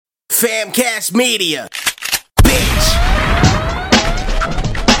Famcast Media. Bitch.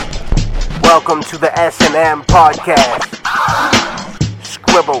 Welcome to the S&M podcast.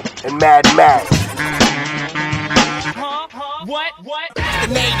 Scribble and Mad Max. What?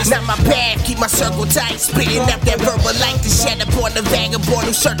 The name is not my path. Keep my circle tight. Spitting up that verbal light to shed upon the vagabond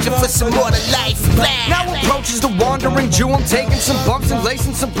who's searching for some more to life. Blah. Now approaches the wandering Jew. I'm taking some bumps and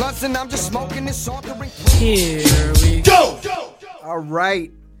lacing some blunts, and I'm just smoking this sauntering. Here we go. All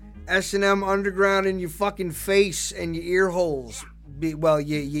right, S&M Underground in your fucking face and your ear holes. Your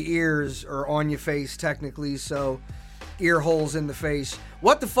ears are on your face technically, so ear holes in the face.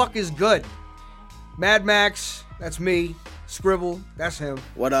 What the fuck is good? Mad Max, that's me. Scribble, that's him.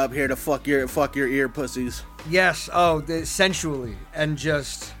 What up? Here to fuck your ear pussies. Yes, sensually and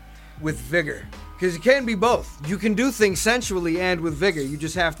just with vigor. Because it can be both. You can do things sensually and with vigor. You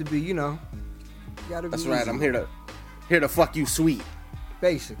just have to be, you gotta be. That's right. easy. I'm here to fuck you sweet.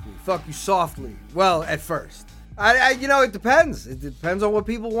 Basically, fuck you softly. Well, at first. It depends. It depends on what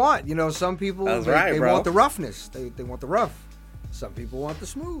people want. Some people they want the roughness. They want the rough. Some people want the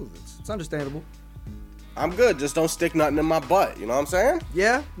smooth. It's understandable. I'm good. Just don't stick nothing in my butt. You know what I'm saying?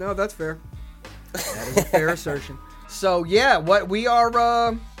 Yeah, no, that's fair. That is a fair assertion. So yeah, what we are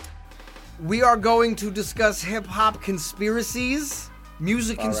going to discuss hip hop conspiracies,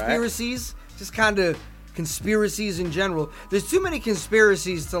 music conspiracies, just kind of conspiracies in general. There's too many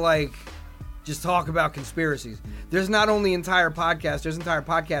conspiracies to just talk about conspiracies. There's not only entire podcasts, there's entire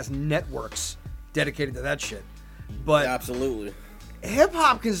podcast networks dedicated to that shit. But Yeah, absolutely.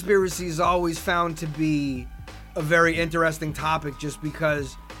 hip-hop conspiracy is always found to be a very interesting topic just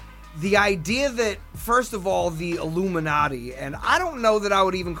because the idea that, first of all, the Illuminati, and I don't know that I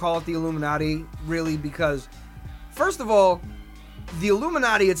would even call it the Illuminati, really, because, first of all, the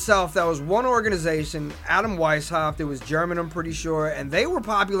Illuminati itself, that was one organization, Adam Weishaupt, it was German, I'm pretty sure, and they were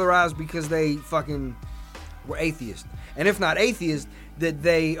popularized because they fucking were atheist. And if not atheist, that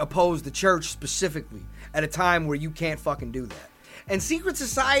they opposed the church specifically at a time where you can't fucking do that. And secret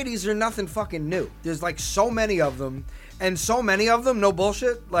societies are nothing fucking new. There's so many of them, and so many of them, no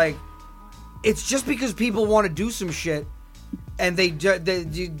bullshit. It's just because people want to do some shit, and they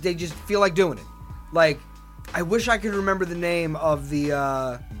just feel like doing it. I wish I could remember the name of the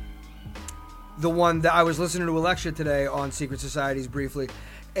one that I was listening to a lecture today on secret societies briefly,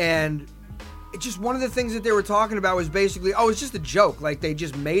 and it's just one of the things that they were talking about was basically, it's just a joke. They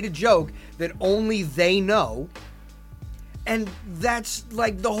just made a joke that only they know. And that's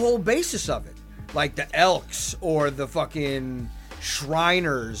the whole basis of it. The Elks or the fucking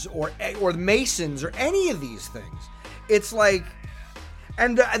Shriners or the Masons or any of these things. It's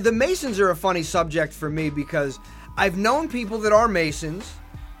and the Masons are a funny subject for me because I've known people that are Masons.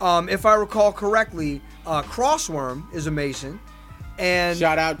 If I recall correctly, Crossworm is a Mason. And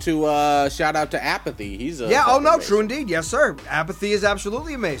shout out to Apathy. He's a Mason. Mason. True indeed. Yes, sir. Apathy is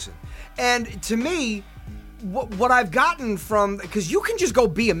absolutely a Mason. And to me, what I've gotten from, because you can just go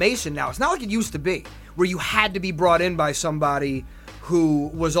be a Mason now. It's not like it used to be, where you had to be brought in by somebody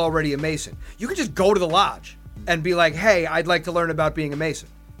who was already a Mason. You can just go to the lodge and be like, hey, I'd like to learn about being a Mason.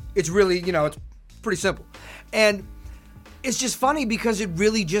 It's really, it's pretty simple. And it's just funny because it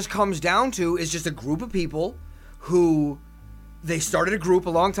really just comes down to, it's just a group of people who, they started a group a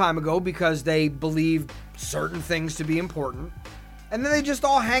long time ago because they believed certain things to be important. And then they just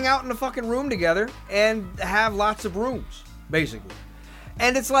all hang out in a fucking room together and have lots of rooms, basically.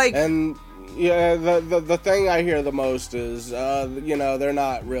 And it's And, yeah, the thing I hear the most is, they're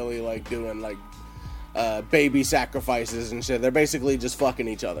not really, doing, baby sacrifices and shit. They're basically just fucking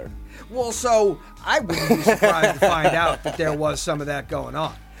each other. Well, so, I wouldn't be surprised to find out that there was some of that going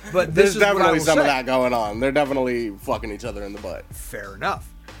on. But There's definitely some of that going on. They're definitely fucking each other in the butt. Fair enough.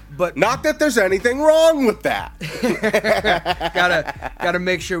 But not that there's anything wrong with that. gotta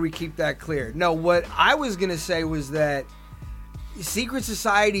make sure we keep that clear. No, what I was gonna say was that secret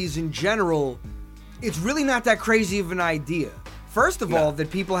societies in general, it's really not that crazy of an idea. First of all, that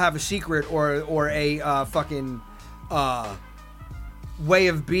people have a secret or a fucking way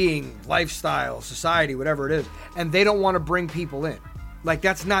of being, lifestyle, society, whatever it is, and they don't want to bring people in.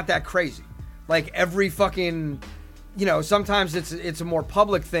 That's not that crazy. Every fucking, sometimes it's a more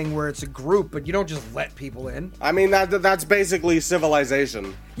public thing where it's a group, but you don't just let people in. I mean, that's basically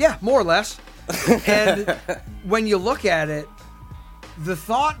civilization. Yeah, more or less. And when you look at it, the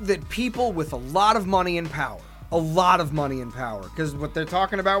thought that people with a lot of money and power, because what they're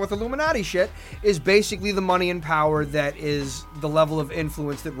talking about with Illuminati shit is basically the money and power that is the level of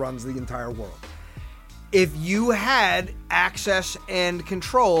influence that runs the entire world. If you had access and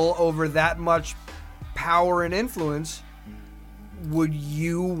control over that much power and influence, would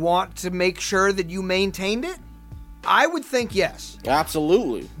you want to make sure that you maintained it? I would think yes.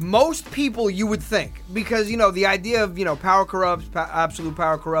 Absolutely. Most people you would think, because, the idea of, power corrupts, absolute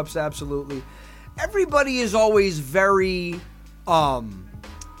power corrupts, absolutely. Everybody is always very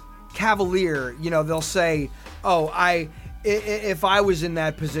cavalier. They'll say, if I was in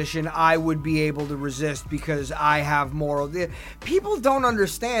that position, I would be able to resist because I have moral. People don't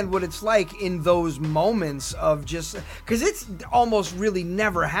understand what it's like in those moments of just, because it's almost really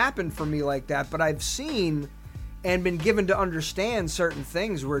never happened for me like that, but I've seen and been given to understand certain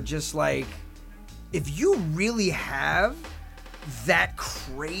things where just like, if you really have that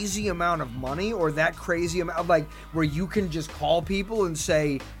crazy amount of money or that crazy amount of like, where you can just call people and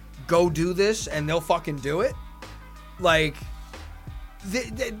say, go do this, and they'll fucking do it. Like,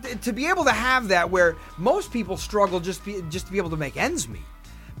 to be able to have that, where most people struggle just to be able to make ends meet.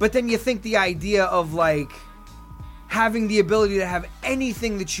 But then you think the idea of like having the ability to have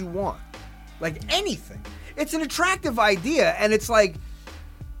anything that you want, like anything. It's an attractive idea, and it's like,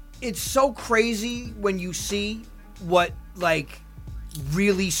 it's so crazy when you see what like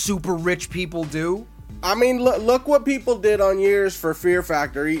really super rich people do. I mean, look what people did on Years for Fear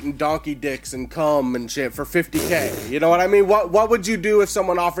Factor, eating donkey dicks and cum and shit for $50K. You know what I mean? What would you do if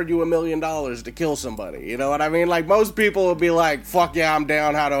someone offered you $1 million to kill somebody? You know what I mean? Like, most people would be like, fuck yeah, I'm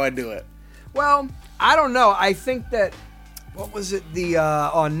down, how do I do it? Well, I don't know. I think that, what was it,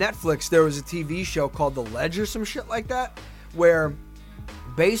 on Netflix, there was a TV show called The Ledge or some shit like that, where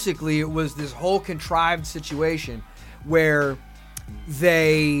basically it was this whole contrived situation where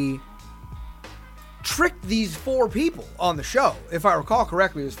they tricked these 4 people on the show. If I recall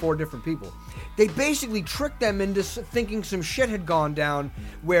correctly, it was 4 different people. They basically tricked them into thinking some shit had gone down,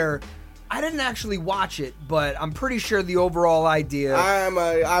 where I didn't actually watch it, but I'm pretty sure the overall idea...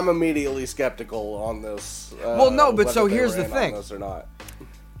 I'm immediately skeptical on this. Well, no, but so here's the thing. Or not.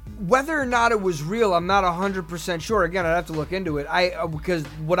 Whether or not it was real, I'm not 100% sure. Again, I'd have to look into it. Because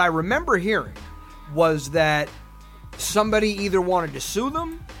what I remember hearing was that somebody either wanted to sue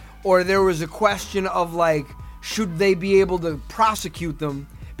them, or there was a question of like, should they be able to prosecute them?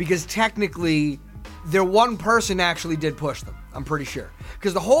 Because technically, their one person actually did push them. I'm pretty sure.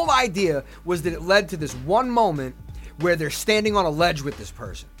 Because the whole idea was that it led to this one moment where they're standing on a ledge with this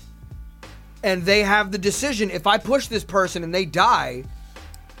person. And they have the decision, if I push this person and they die,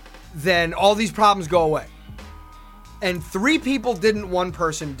 then all these problems go away. And 3 people didn't, 1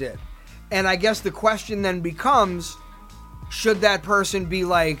 person did. And I guess the question then becomes, should that person be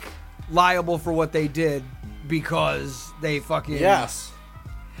like liable for what they did because they fucking... Yes.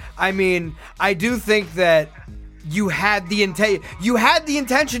 I mean, I do think that you had the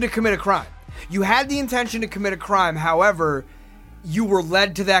intention to commit a crime. You had the intention to commit a crime. However, you were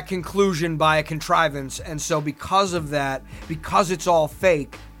led to that conclusion by a contrivance. And so because of that, because it's all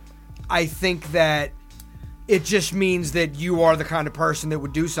fake, I think that it just means that you are the kind of person that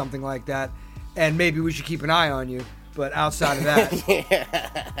would do something like that. And maybe we should keep an eye on you. But outside of that,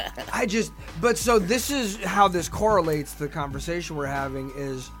 but so this is how this correlates to the conversation we're having,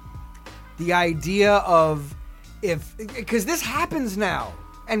 is the idea of because this happens now,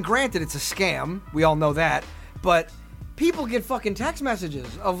 and granted it's a scam, we all know that, but people get fucking text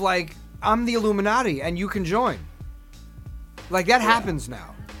messages of like, I'm the Illuminati and you can join. Like, that happens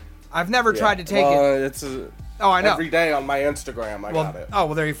now. I've never tried to take it. I know. Every day on my Instagram I got it. Oh,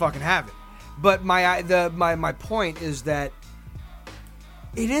 well, there you fucking have it. But my point is that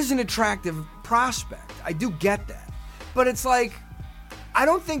it is an attractive prospect. I do get that. But it's like, I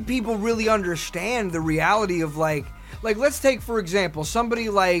don't think people really understand the reality of like let's take, for example, somebody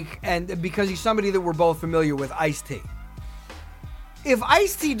like, and because he's somebody that we're both familiar with, Ice-T. If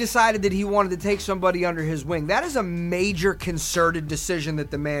Ice-T decided that he wanted to take somebody under his wing, that is a major concerted decision that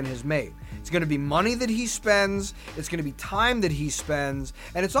the man has made. It's going to be money that he spends, it's going to be time that he spends,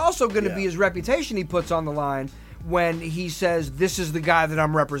 and it's also going to be his reputation he puts on the line when he says, this is the guy that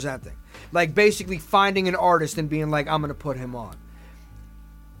I'm representing. Like, basically finding an artist and being like, I'm going to put him on. Right.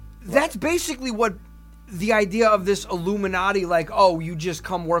 That's basically what the idea of this Illuminati, like, oh, you just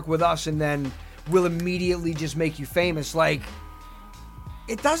come work with us and then we'll immediately just make you famous. Like,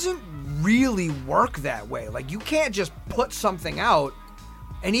 it doesn't really work that way. Like, you can't just put something out,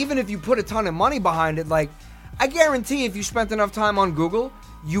 and even if you put a ton of money behind it, like, I guarantee if you spent enough time on Google,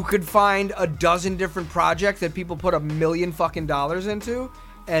 you could find a dozen different projects that people put $1 million fucking dollars into,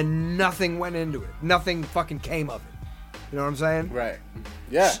 and nothing went into it. Nothing fucking came of it. You know what I'm saying? Right.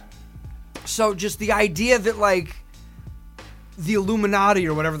 Yeah. So just the idea that, like, the Illuminati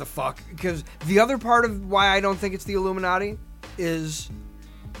or whatever the fuck, because the other part of why I don't think it's the Illuminati is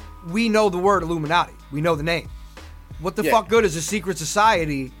we know the word Illuminati. We know the name. What the fuck good is a secret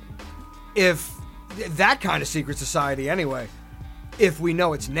society if that kind of secret society anyway, if we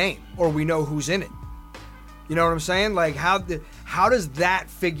know its name or we know who's in it? You know what I'm saying? Like, how does that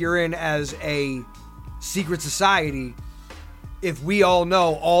figure in as a secret society if we all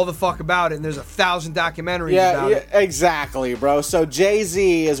know all the fuck about it and there's 1,000 documentaries about it? Exactly, bro. So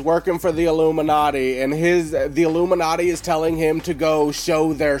Jay-Z is working for the Illuminati, and the Illuminati is telling him to go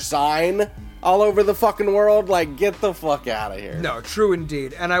show their sign all over the fucking world. Like, get the fuck out of here. No, true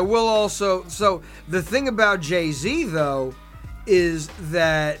indeed. And I will also... So, the thing about Jay-Z, though, is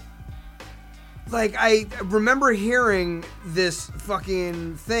that... Like, I remember hearing this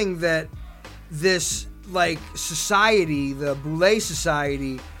fucking thing that this, like, society, the Boule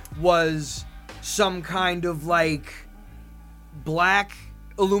Society, was some kind of, like, black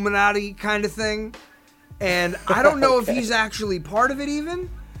Illuminati kind of thing. And I don't know if he's actually part of it even.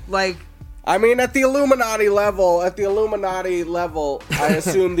 Like... I mean, at the Illuminati level, I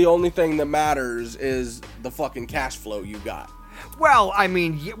assume the only thing that matters is the fucking cash flow you got. Well, I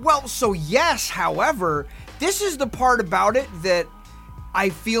mean, so yes, however, this is the part about it that I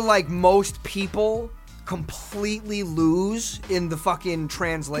feel like most people completely lose in the fucking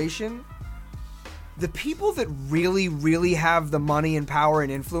translation. The people that really, really have the money and power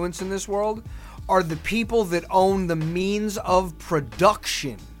and influence in this world are the people that own the means of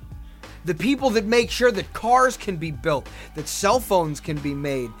production. The people that make sure that cars can be built, that cell phones can be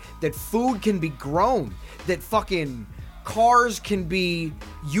made, that food can be grown, that fucking cars can be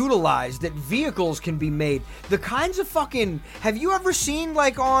utilized, that vehicles can be made. The kinds of fucking... Have you ever seen,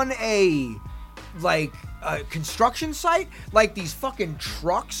 like, on a construction site, like these fucking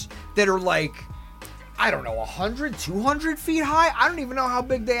trucks that are like, I don't know, 100, 200 feet high? I don't even know how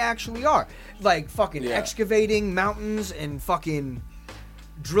big they actually are. Like, fucking excavating mountains and fucking...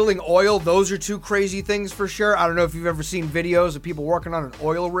 drilling oil. Those are two crazy things for sure. I don't know if you've ever seen videos of people working on an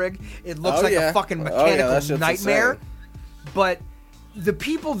oil rig. It looks like a fucking mechanical nightmare. Insane. But the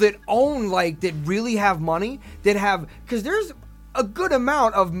people that own, like, that really have money, that have... Because there's a good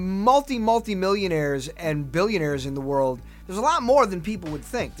amount of multi-millionaires and billionaires in the world. There's a lot more than people would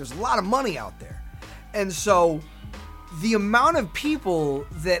think. There's a lot of money out there. And so the amount of people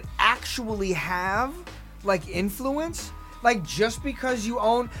that actually have, like, influence... Like, just because you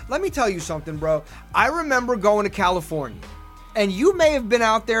own... Let me tell you something, bro. I remember going to California. And you may have been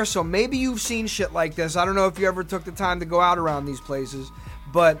out there, so maybe you've seen shit like this. I don't know if you ever took the time to go out around these places.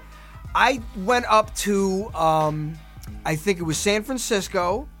 But I went up to, I think it was San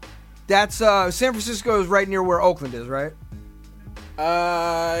Francisco. San Francisco is right near where Oakland is, right?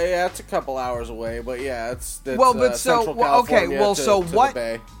 Yeah, it's a couple hours away. But yeah, it's Central California to what... the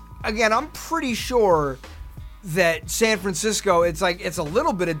Bay. Again, I'm pretty sure... that San Francisco, it's a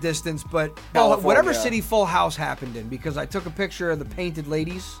little bit of distance, but whatever city Full House happened in, because I took a picture of the painted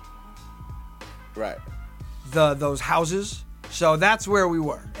ladies. Right. Those houses. So that's where we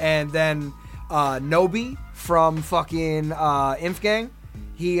were. And then Nobi from fucking Inf Gang,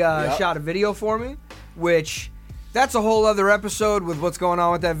 he shot a video for me, which that's a whole other episode with what's going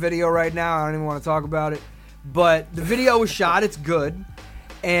on with that video right now. I don't even want to talk about it. But the video was shot. It's good.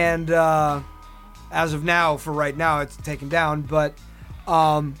 And... as of now, for right now, it's taken down, but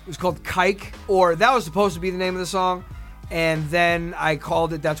it was called Kike, or that was supposed to be the name of the song, and then I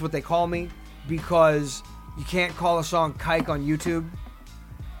called it That's What They Call Me, because you can't call a song Kike on YouTube,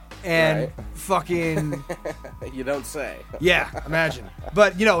 and fucking... You don't say. Yeah, imagine.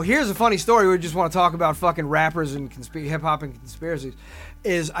 But, here's a funny story. We just want to talk about fucking rappers and hip-hop and conspiracies,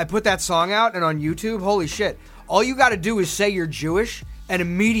 is I put that song out, and on YouTube, holy shit, all you gotta do is say you're Jewish, and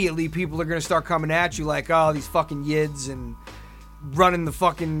immediately people are going to start coming at you like, oh, these fucking yids and running the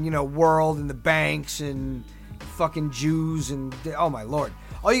fucking, world and the banks and fucking Jews and, oh my Lord.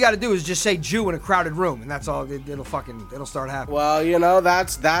 All you got to do is just say Jew in a crowded room, and that's all. It'll start happening. Well,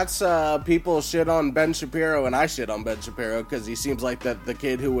 that's people shit on Ben Shapiro, and I shit on Ben Shapiro because he seems like the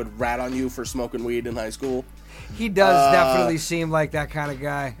kid who would rat on you for smoking weed in high school. He does definitely seem like that kind of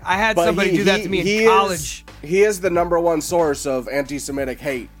guy. I had somebody do that to me in college. He is the number one source of anti-Semitic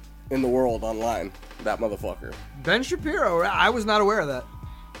hate in the world online. That motherfucker. Ben Shapiro. I was not aware of that.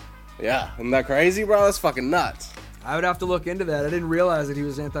 Yeah, isn't that crazy, bro? That's fucking nuts. I would have to look into that. I didn't realize that he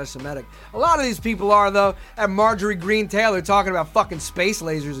was anti-Semitic. A lot of these people are, though. At Marjorie Green Taylor talking about fucking space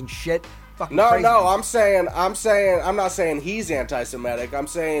lasers and shit. Fucking crazy. No. I'm not saying he's anti-Semitic. I'm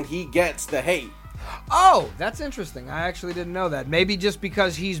saying he gets the hate. Oh, that's interesting. I actually didn't know that. Maybe just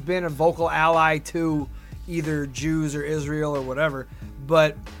because he's been a vocal ally to either Jews or Israel or whatever.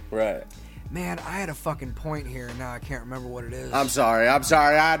 But right. Man, I had a fucking point here, and now I can't remember what it is. I'm sorry.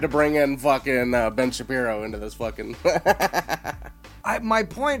 I had to bring in fucking Ben Shapiro into this fucking... My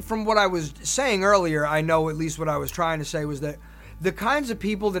point from what I was saying earlier, I know at least what I was trying to say, was that the kinds of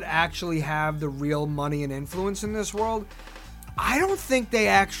people that actually have the real money and influence in this world, I don't think they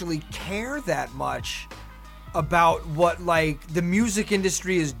actually care that much about what, like, the music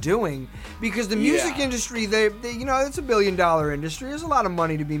industry is doing, because the music industry, they you know, it's $1 billion industry. There's a lot of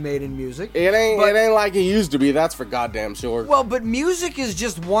money to be made in music. It ain't like it used to be. That's for goddamn sure. Well, but music is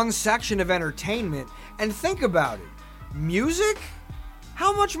just one section of entertainment, and think about it. Music?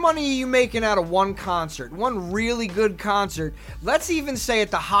 How much money are you making out of one concert? One really good concert. Let's even say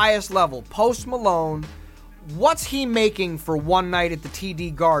at the highest level, Post Malone. What's he making for one night at the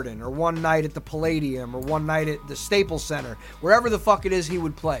TD Garden, or one night at the Palladium, or one night at the Staples Center, wherever the fuck it is he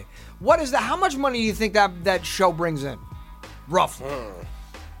would play? What is that? How much money do you think that show brings in? Roughly.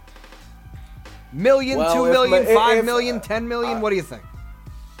 Million, Well, 2 if million, my- 5 if- million, 10 million? What do you think?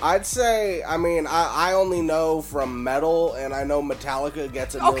 I'd say, I mean, I only know from metal, and I know Metallica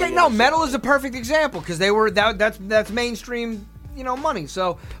gets $1 million. Okay, no, metal is a perfect example, because they were that's mainstream, you know, money.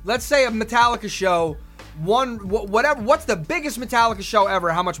 So let's say a Metallica show, what's the biggest Metallica show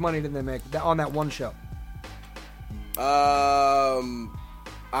ever? How much money did they make on that one show?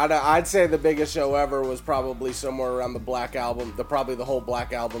 I'd say the biggest show ever was probably somewhere around the Black Album, probably the whole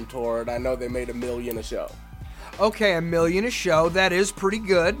Black Album tour, and I know they made $1 million a show. Okay, $1 million a show. That is pretty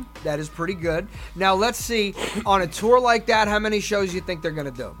good. That is pretty good. Now let's see, on a tour like that, how many shows you think they're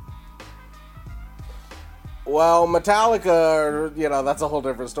gonna do? Well, Metallica, you know, that's a whole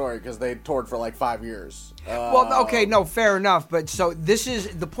different story, because they toured for like 5 years. Well, okay, no, fair enough. But so this is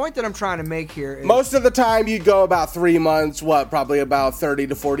the point that I'm trying to make here. Is, most of the time, you'd go about 3 months. Probably about 30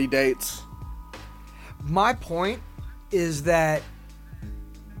 to 40 dates. my point is that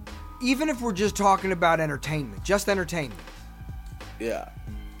even if we're just talking about entertainment, just entertainment, Yeah.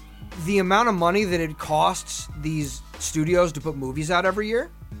 the amount of money that it costs these studios to put movies out every year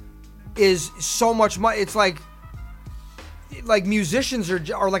is so much money. It's like musicians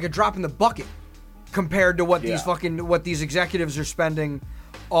are like a drop in the bucket compared to what these executives are spending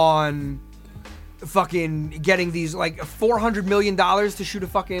on fucking getting these like $400 million to shoot a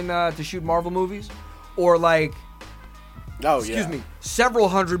fucking to shoot Marvel movies, or like excuse me, several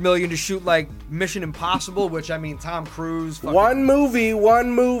 $100 million to shoot like Mission Impossible, which I mean Tom Cruise. One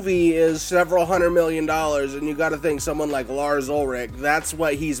movie is several $100 million, and you got to think someone like Lars Ulrich. That's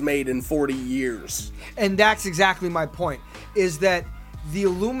what he's made in 40 years. And that's exactly my point. Is that the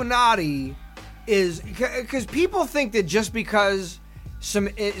Illuminati is because people think that just because some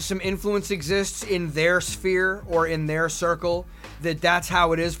influence exists in their sphere or in their circle, that's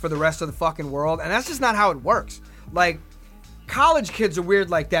how it is for the rest of the fucking world, and that's just not how it works. Like, college kids are weird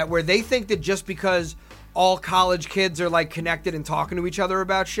like that, where they think that just because all college kids are like connected and talking to each other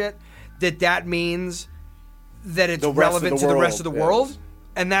about shit, that means that it's relevant to the rest of the world,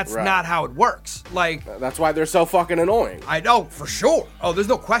 and that's not how it works. Like, that's why they're so fucking annoying. I know for sure. Oh, there's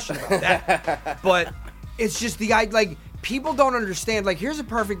no question about that. But it's just like people don't understand. Like, here's a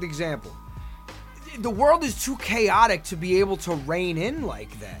perfect example. The world is too chaotic to be able to rein in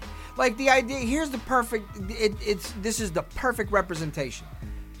like that. Like, the idea, here's the perfect, this is the perfect representation.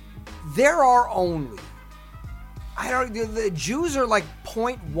 There are only, the Jews are like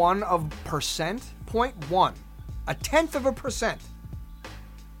 0.1%, 0.1, a tenth of a percent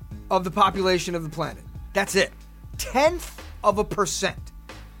of the population of the planet. That's it. 0.1%.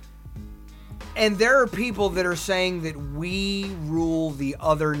 And there are people that are saying that we rule the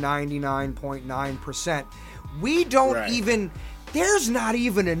other 99.9%. We don't even... There's not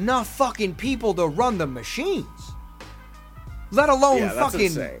even enough fucking people to run the machines. Let alone fucking...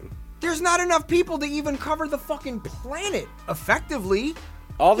 Insane. There's not enough people to even cover the fucking planet effectively.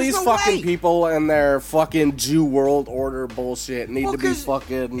 All these fucking people and their fucking Jew world order bullshit need to be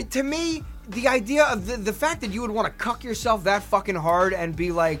fucking... To me, the idea of the fact that you would want to cuck yourself that fucking hard and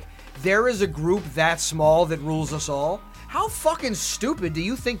be like, there is a group that small that rules us all. How fucking stupid do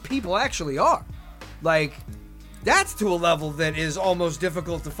you think people actually are? Like... That's to a level that is almost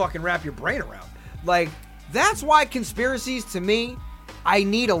difficult to fucking wrap your brain around. Like, that's why conspiracies, to me, I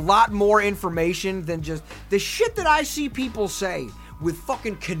need a lot more information than just the shit that I see people say with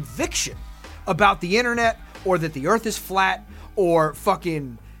fucking conviction about the internet, or that the earth is flat, or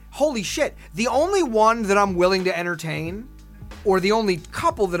fucking, holy shit. The only one that I'm willing to entertain, or the only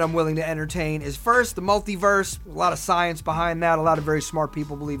couple that I'm willing to entertain, is first, the multiverse. A lot of science behind that. A lot of very smart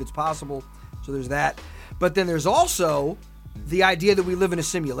people believe it's possible. So there's that. But then there's also the idea that we live in a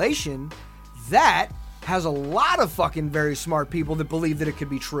simulation. That has a lot of fucking very smart people that believe that it could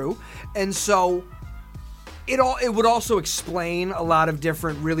be true. And so it would also explain a lot of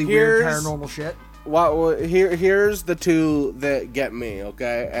different really weird paranormal shit. Well, here's the two that get me,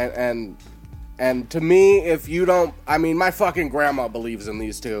 okay? And to me, if you don't, I mean, my fucking grandma believes in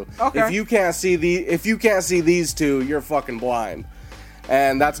these two. Okay. If you can't see these two, you're fucking blind.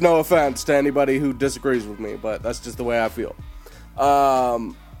 And that's no offense to anybody who disagrees with me, but that's just the way I feel.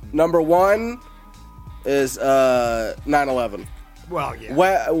 Number one is 9/11. Well, yeah.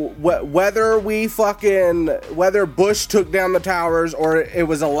 Whether Bush took down the towers or it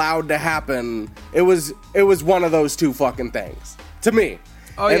was allowed to happen, it was one of those two fucking things to me.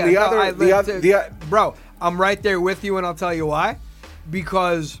 Oh, and yeah. Bro, I'm right there with you, and I'll tell you why.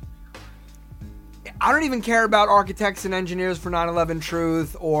 Because I don't even care about architects and engineers for 9/11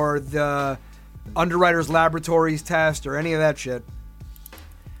 Truth or the Underwriters Laboratories test or any of that shit.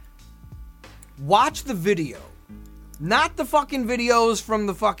 Watch the video. Not the fucking videos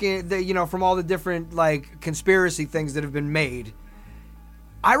from from all the different, like, conspiracy things that have been made.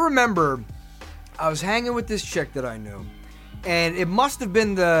 I remember I was hanging with this chick that I knew. And it must have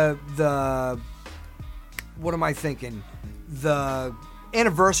been the what am I thinking? The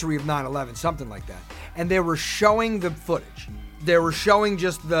anniversary of 9/11, something like that. And they were showing the footage. They were showing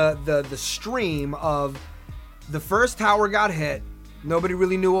just the stream of the first tower got hit. Nobody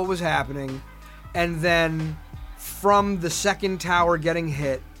really knew what was happening. And then from the second tower getting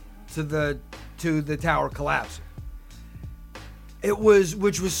hit to the tower collapsing.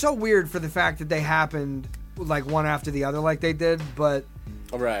 Which was so weird for the fact that they happened like one after the other like they did, but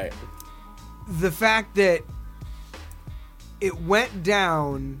right. The fact that it went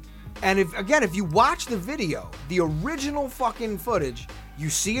down, and if you watch the video, the original fucking footage, you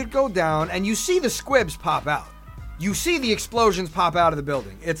see it go down and you see the squibs pop out. You see the explosions pop out of the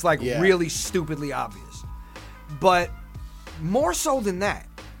building. It's like really stupidly obvious. But more so than that,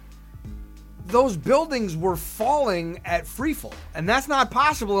 those buildings were falling at freefall, and that's not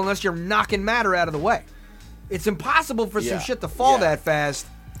possible unless you're knocking matter out of the way. It's impossible for some shit to fall that fast.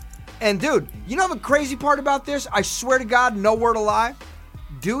 And dude, you know the crazy part about this? I swear to God, no word of lie.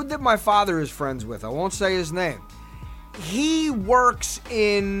 Dude that my father is friends with, I won't say his name. He works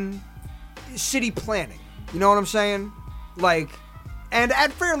in city planning. You know what I'm saying? Like, and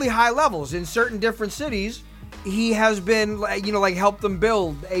at fairly high levels in certain different cities. He has been, like helped them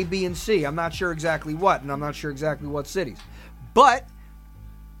build A, B, and C. I'm not sure exactly what, and I'm not sure exactly what cities. But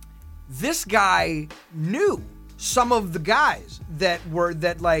this guy knew some of the guys that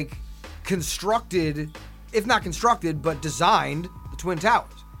constructed, if not constructed, but designed the Twin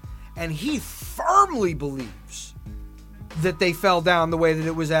Towers. And he firmly believes that they fell down the way that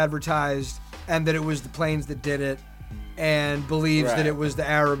it was advertised and that it was the planes that did it, and believes that it was the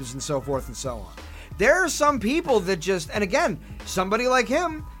Arabs and so forth and so on. There are some people that just, and again, somebody like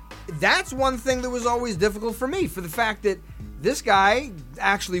him, that's one thing that was always difficult for me, for the fact that this guy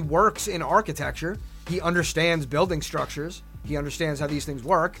actually works in architecture. He understands building structures. He understands how these things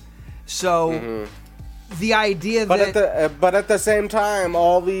work. So the idea but at the same time,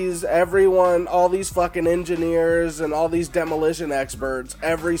 all these fucking engineers and all these demolition experts,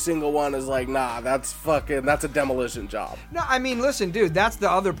 every single one is like, nah, that's a demolition job. No, I mean, listen, dude, that's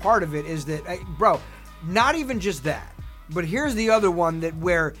the other part of it is that, bro, not even just that, but here's the other one that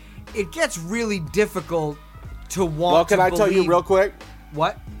where it gets really difficult to want. Well, can I tell you real quick?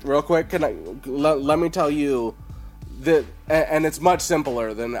 What? Real quick, let me tell you that, and it's much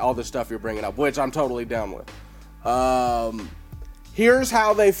simpler than all the stuff you're bringing up, which I'm totally down with. Here's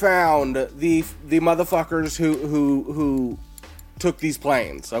how they found the motherfuckers who took these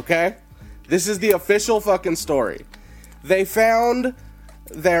planes, okay? This is the official fucking story. They found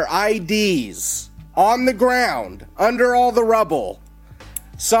their IDs on the ground under all the rubble.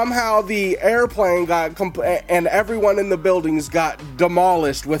 Somehow the airplane and everyone in the buildings got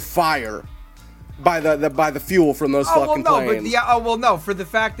demolished with fire by the fuel from those fucking planes. No, for the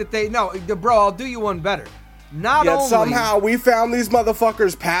fact that bro, I'll do you one better. Somehow we found these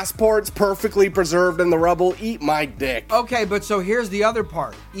motherfuckers' passports perfectly preserved in the rubble. Eat my dick. Okay, but so here's the other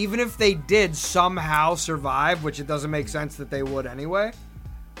part. Even if they did somehow survive, which it doesn't make sense that they would anyway,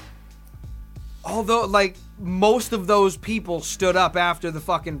 although, like, most of those people stood up after the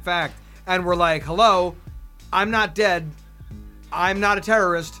fucking fact and were like, hello, I'm not dead. I'm not a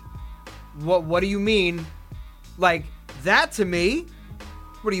terrorist. What do you mean? Like, that to me?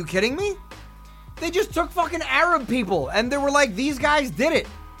 What, are you kidding me? They just took fucking Arab people and they were like, these guys did it.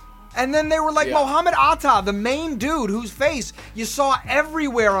 And then they were like, Mohammed Atta, the main dude whose face you saw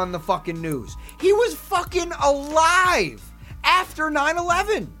everywhere on the fucking news. He was fucking alive after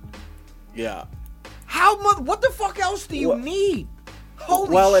 9/11. Yeah. What the fuck else do you need? Holy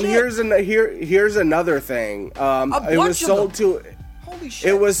well, shit. and here's another thing. It was sold to. Holy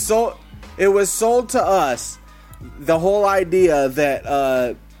shit. It was sold to us. The whole idea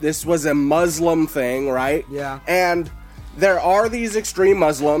that this was a Muslim thing, right? Yeah. And there are these extreme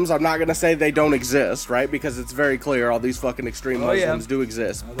Muslims. I'm not gonna say they don't exist, right? Because it's very clear all these fucking extreme Muslims do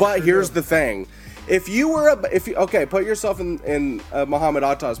exist. But here's the thing: if you were, put yourself in Muhammad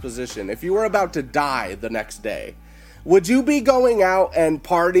Atta's position. If you were about to die the next day, would you be going out and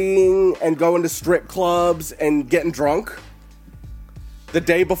partying and going to strip clubs and getting drunk the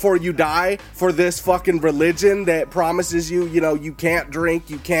day before you die for this fucking religion that promises you, you can't drink,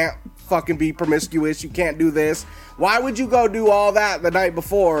 you can't fucking be promiscuous, you can't do this? Why would you go do all that the night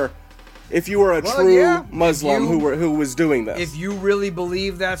before if you were a true Muslim who was doing this? If you really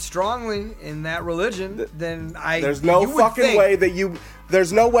believe that strongly in that religion, then there's no fucking way that you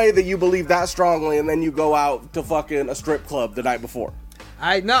there's no way that you believe that strongly and then you go out to fucking a strip club the night before.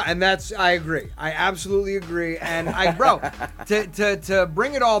 I agree. I absolutely agree. And to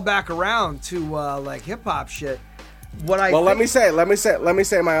bring it all back around to like hip hop shit. Let me say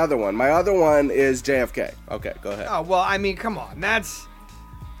my other one. My other one is JFK. Okay, go ahead. Oh, well, I mean, come on. That's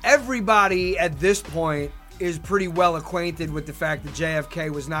everybody at this point is pretty well acquainted with the fact that JFK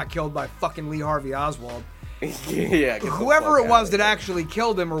was not killed by fucking Lee Harvey Oswald. Yeah, whoever it was that actually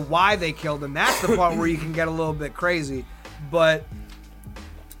killed him or why they killed him, that's the part where you can get a little bit crazy. But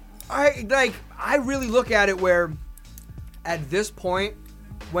I really look at it where at this point,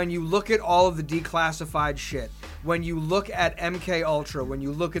 when you look at all of the declassified shit, when you look at MK Ultra, when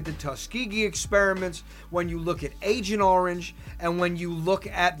you look at the Tuskegee experiments, when you look at Agent Orange, and when you look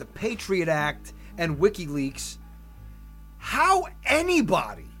at the Patriot Act and WikiLeaks, how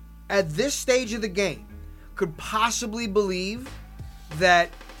anybody at this stage of the game could possibly believe that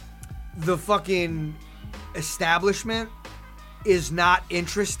the fucking establishment is not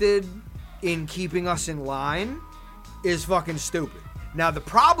interested in keeping us in line is fucking stupid. Now, the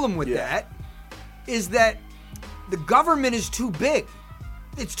problem with that is that the government is too big.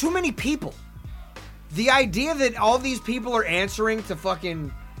 It's too many people. The idea that all these people are answering to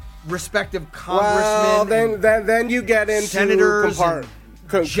fucking respective congressmen, then you get into senators,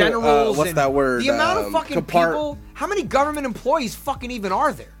 generals, what's that word? The amount of fucking people. How many government employees fucking even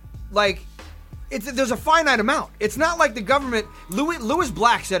are there? Like, there's a finite amount. It's not like the government. Lewis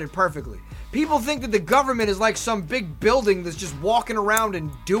Black said it perfectly. People think that the government is like some big building that's just walking around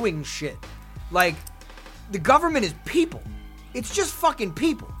and doing shit. Like, the government is people. It's just fucking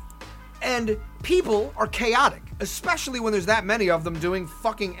people. And people are chaotic, especially when there's that many of them doing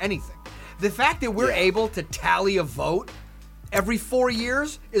fucking anything. The fact that we're able to tally a vote every 4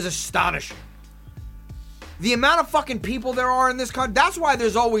 years is astonishing. The amount of fucking people there are in this country, that's why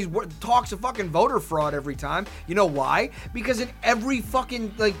there's always talks of fucking voter fraud every time. You know why? Because in every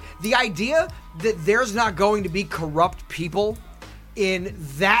fucking, like, the idea that there's not going to be corrupt people in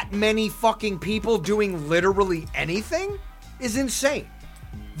that many fucking people doing literally anything is insane.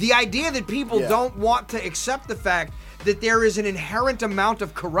 The idea that people don't want to accept the fact that there is an inherent amount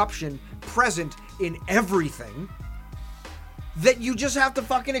of corruption present in everything, that you just have to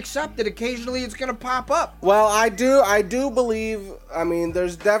fucking accept that occasionally it's gonna pop up. Well, I do believe, I mean,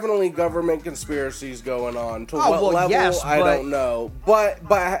 there's definitely government conspiracies going on. To what level, I don't know. But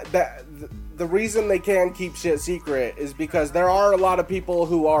the reason they can keep shit secret is because there are a lot of people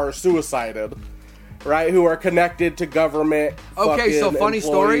who are suicided, right? Who are connected to government. Okay, so funny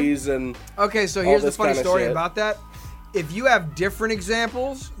story. Okay, so here's the funny story about that. If you have different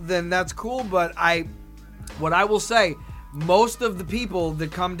examples, then that's cool. But what I will say, most of the people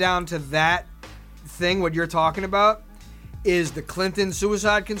that come down to that thing, what you're talking about, is the Clinton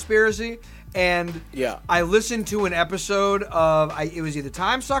suicide conspiracy. And I listened to an episode of, it was either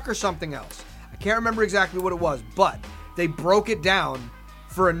Time Suck or something else. I can't remember exactly what it was, but they broke it down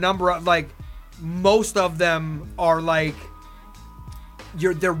for a number of, like, most of them are like,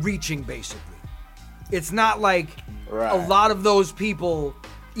 they're reaching, basically. It's not like a lot of those people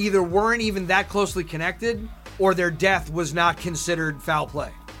either weren't even that closely connected or their death was not considered foul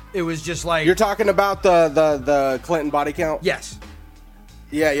play. It was just like... You're talking about the Clinton body count? Yes.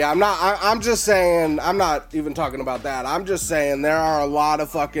 Yeah, I'm just saying, I'm not even talking about that. I'm just saying there are a lot of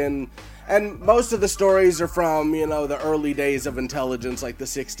fucking... And most of the stories are from, the early days of intelligence, like the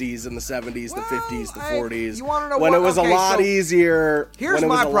 60s and the 70s, the 50s, the 40s. You want to know when it was a lot easier... Here's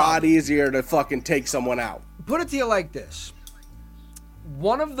my problem. Lot easier to fucking take someone out. Put it to you like this.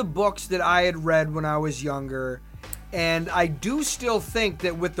 One of the books that I had read when I was younger, and I do still think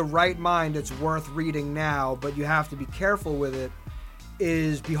that with the right mind it's worth reading now, but you have to be careful with it,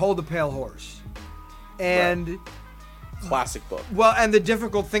 is Behold the Pale Horse. And classic book. well, and the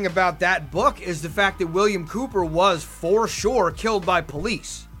difficult thing about that book is the fact that William Cooper was for sure killed by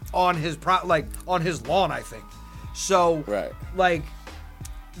police on his on his lawn, I think. So Right. like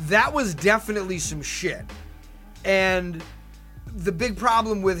that was definitely some shit. And the big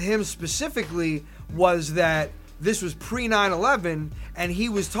problem with him specifically was that this was pre 9/11 and he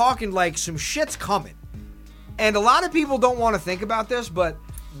was talking like some shit's coming. And a lot of people don't want to think about this, but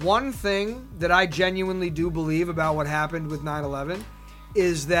one thing that I genuinely do believe about what happened with 9/11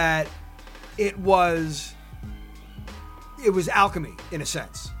 is that it was alchemy in a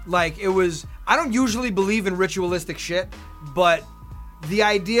sense. Like I don't usually believe in ritualistic shit, but the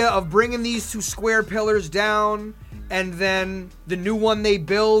idea of bringing these two square pillars down and then the new one they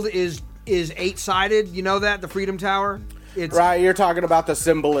build is 8-sided, you know that, the Freedom Tower? It's Right, you're talking about the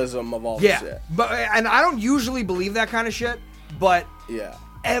symbolism of all this shit. But and I don't usually believe that kind of shit, but Yeah.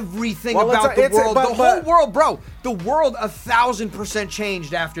 everything Well, about the world, but- the whole world, bro, the world 1,000%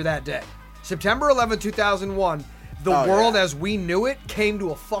 changed after that day. September 11, 2001, the world as we knew it came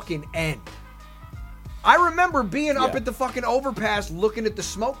to a fucking end. I remember being up at the fucking overpass looking at the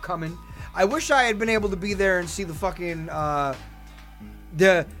smoke coming. I wish I had been able to be there and see the fucking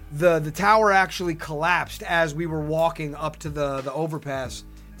the tower actually collapsed as we were walking up to the overpass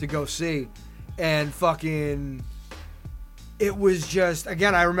to go see. And fucking it was just,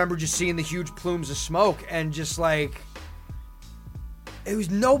 again, I remember just seeing the huge plumes of smoke and just like it was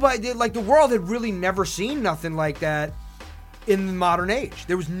nobody, like the world had really never seen nothing like that in the modern age.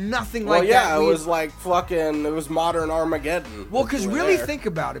 There was nothing like that. Well, yeah, it was like fucking, it was modern Armageddon. Well, because really think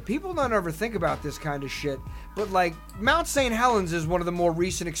about it. People don't ever think about this kind of shit. But like Mount St. Helens is one of the more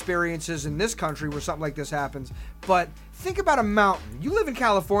recent experiences in this country where something like this happens. But think about a mountain. You live in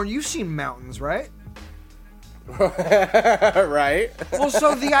California. You've seen mountains, right? Right. Well,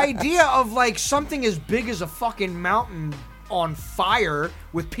 so the idea of like something as big as a fucking mountain on fire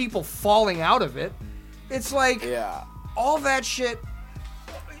with people falling out of it, it's like all that shit.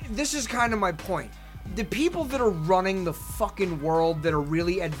 This is kind of my point. The people that are running the fucking world that are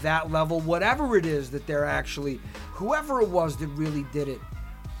really at that level, whatever it is that they're actually, whoever it was that really did it,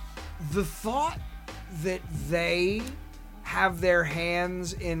 the thought that they have their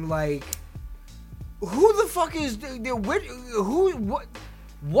hands in like, who the fuck is,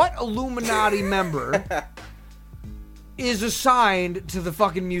 what Illuminati member is assigned to the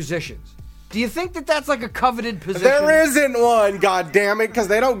fucking musicians? Do you think that that's like a coveted position? There isn't one, goddammit, because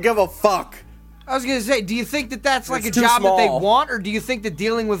they don't give a fuck. I was gonna say, do you think that that's like It's a too job that they small. want, or do you think that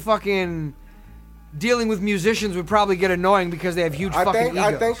dealing with musicians would probably get annoying because they have huge fucking egos?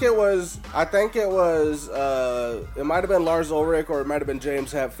 I think it was it might have been Lars Ulrich or it might have been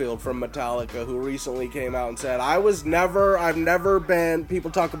James Hetfield from Metallica who recently came out and said, I've never been,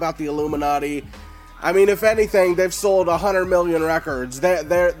 people talk about the Illuminati. I mean, if anything, they've sold 100 million records.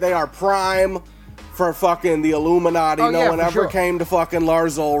 They are prime for fucking the Illuminati. No one ever came to fucking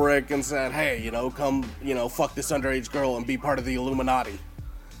Lars Ulrich and said, hey, come, fuck this underage girl and be part of the Illuminati.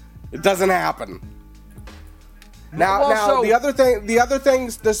 It doesn't happen. Now,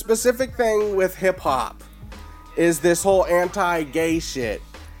 the specific thing with hip hop is this whole anti-gay shit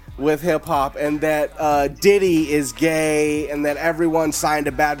with hip hop, and that Diddy is gay, and that everyone signed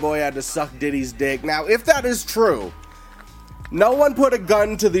a Bad Boy had to suck Diddy's dick. Now, if that is true, no one put a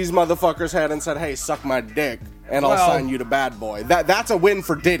gun to these motherfuckers' head and said, "Hey, suck my dick, and I'll sign you to Bad Boy." That's a win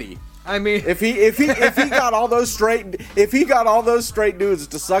for Diddy. I mean, if he got all those straight dudes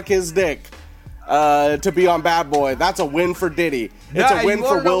to suck his dick to be on Bad Boy, that's a win for Diddy. It's a win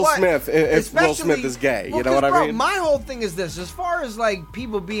for Will Smith if Will Smith is gay. You know what I mean? My whole thing is this: as far as like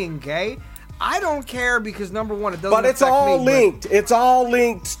people being gay, I don't care because number one, it doesn't. But it's all linked. It's all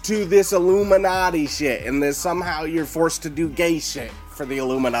linked to this Illuminati shit, and this somehow you're forced to do gay shit for the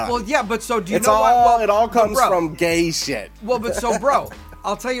Illuminati. Well, yeah, but so do you it's know all, what? Well, it all comes bro, from gay shit. Well, but so, bro,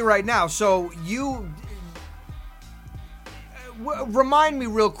 I'll tell you right now. So you remind me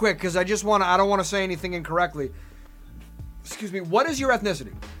real quick because I don't want to say anything incorrectly. Excuse me. What is your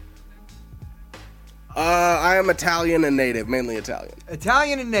ethnicity? I am Italian and native, mainly Italian.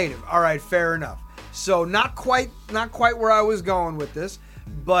 Italian and native. All right, fair enough. So not quite where I was going with this,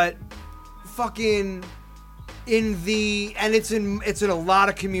 but fucking it's in a lot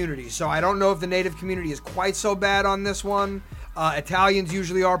of communities. So I don't know if the native community is quite so bad on this one. Italians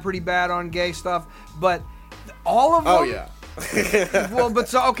usually are pretty bad on gay stuff, but all of them. Oh yeah. Well, but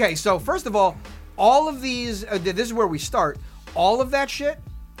so okay. So first of all, all of these. This is where we start. All of that shit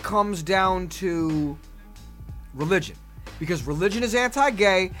comes down to religion, because religion is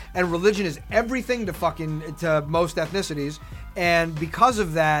anti-gay and religion is everything to most ethnicities, and because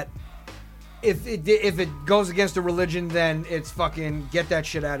of that, if it goes against a religion, then it's fucking get that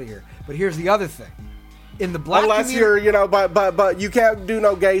shit out of here. But here's the other thing. In the black Unless you're, you know, but you can't do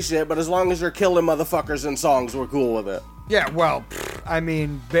no gay shit, but as long as you're killing motherfuckers in songs, we're cool with it. Yeah, well, I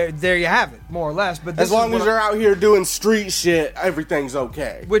mean, there you have it, more or less. But this as long is as you're out here doing street shit, everything's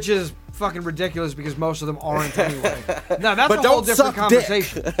okay. Which is fucking ridiculous because most of them aren't anyway. No, that's But a whole don't different suck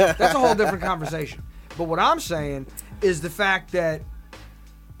conversation. dick. That's a whole different conversation. But what I'm saying is the fact that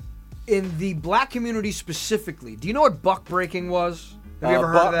in the black community specifically, do you know what buck breaking was? Have you ever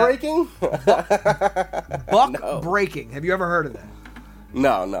heard of that? Breaking? Buck breaking. Have you ever heard of that?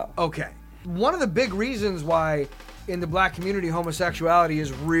 No. Okay. One of the big reasons why in the black community homosexuality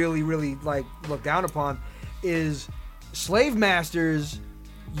is really, really like looked down upon is slave masters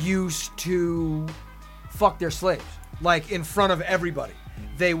used to fuck their slaves, like in front of everybody.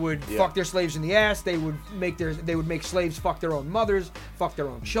 They would fuck their slaves in the ass. They would make slaves fuck their own mothers, fuck their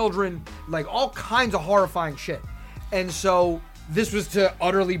own children, like all kinds of horrifying shit. And so this was to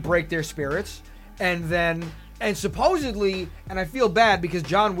utterly break their spirits. And supposedly, and I feel bad because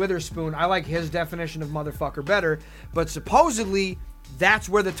John Witherspoon, I like his definition of motherfucker better, but supposedly that's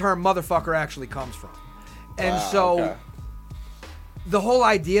where the term motherfucker actually comes from. And okay. The whole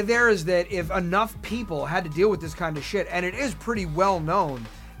idea there is that if enough people had to deal with this kind of shit, and it is pretty well known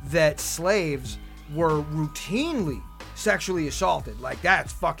that slaves were routinely sexually assaulted. Like,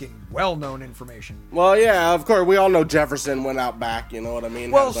 that's fucking well-known information. Well, yeah, of course. We all know Jefferson went out back, you know what I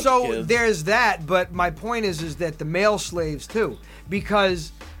mean? Well, so there's that, but my point is that the male slaves, too.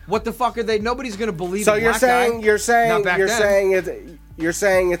 Because what the fuck are they? Nobody's going to believe so a black guy. You're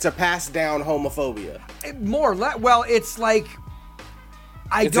saying it's a passed-down homophobia. More or less. Well, it's like...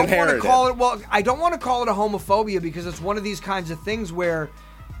 I don't want to call it a homophobia because it's one of these kinds of things where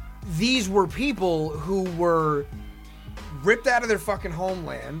these were people who were ripped out of their fucking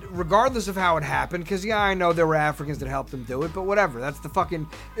homeland, regardless of how it happened. Because I know there were Africans that helped them do it, but whatever. That's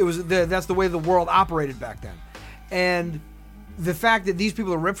that's the way the world operated back then. And the fact that these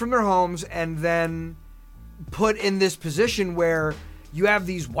people are ripped from their homes and then put in this position where you have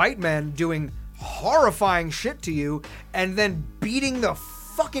these white men doing horrifying shit to you and then beating the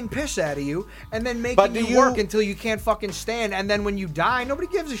fucking piss out of you and then making you work until you can't fucking stand, and then when you die nobody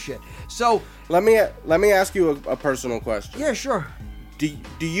gives a shit. So let me ask you a personal question. Yeah, sure. Do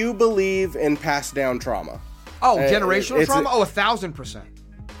you believe in passed down trauma? Oh, generational trauma? 1,000%.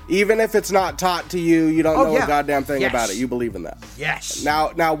 Even if it's not taught to you, you don't know a goddamn thing about it. You believe in that? Yes.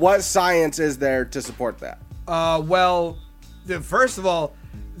 Now, what science is there to support that? Well, first of all,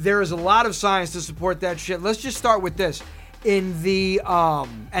 there is a lot of science to support that shit. Let's just start with this. In the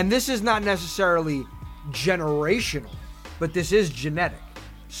and this is not necessarily generational, but this is genetic.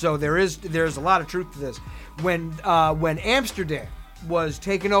 So there's a lot of truth to this. When Amsterdam was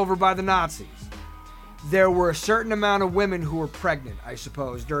taken over by the Nazis, there were a certain amount of women who were pregnant, I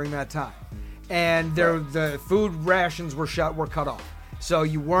suppose, during that time, and the food rations were cut off. So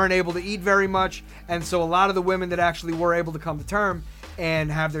you weren't able to eat very much, and so a lot of the women that actually were able to come to term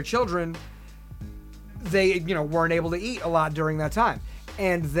and have their children, they weren't able to eat a lot during that time.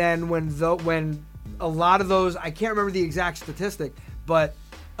 And then when a lot of those, I can't remember the exact statistic, but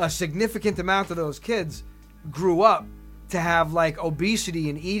a significant amount of those kids grew up to have like obesity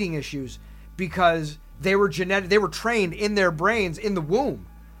and eating issues because they were trained in their brains in the womb.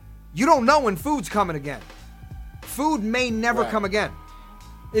 You don't know when food's coming again. Food may never come again.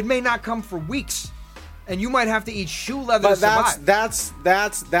 It may not come for weeks. And you might have to eat shoe leather to survive.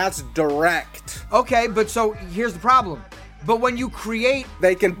 That's direct. Okay, but so here's the problem. But when you create,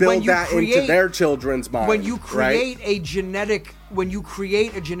 they can build that into their children's mind. When you create a genetic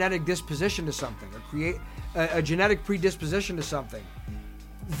disposition to something, or create a genetic predisposition to something,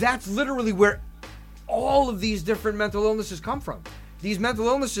 that's literally where all of these different mental illnesses come from. These mental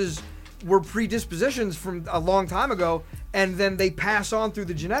illnesses were predispositions from a long time ago, and then they pass on through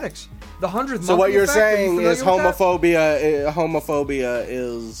the genetics. The 100th monkey So what you're effect, saying is homophobia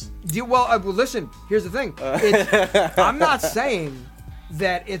is... Well, listen, here's the thing. I'm not saying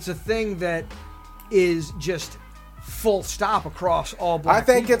that it's a thing that is just full stop across all black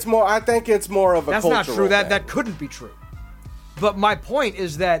people. I think it's more of a That's cultural not true. thing. That couldn't be true. But my point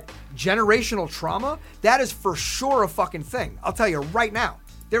is that generational trauma, that is for sure a fucking thing. I'll tell you right now.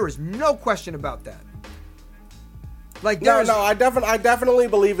 There is no question about that. Like I definitely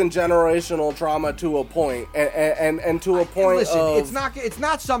believe in generational trauma to a point, and to a point. Listen, of... it's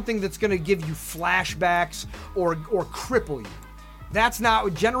not something that's going to give you flashbacks or cripple you. That's not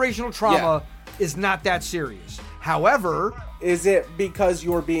generational trauma. Is not that serious. However, is it because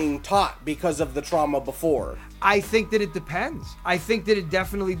you're being taught because of the trauma before? I think that it depends. I think that it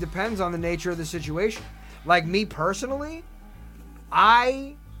definitely depends on the nature of the situation. Like me personally,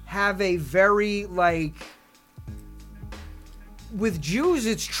 I have a very, like, with Jews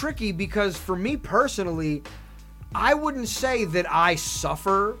it's tricky because for me personally, I wouldn't say that I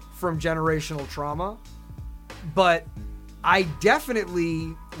suffer from generational trauma, but I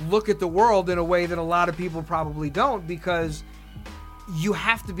definitely look at the world in a way that a lot of people probably don't, because you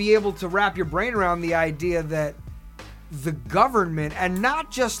have to be able to wrap your brain around the idea that the government, and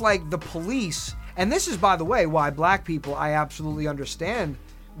not just like the police, and this is, by the way, why black people, I absolutely understand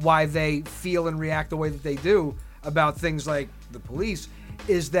why they feel and react the way that they do about things like the police,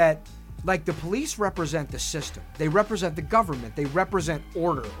 is that, like, the police represent the system. They represent the government. They represent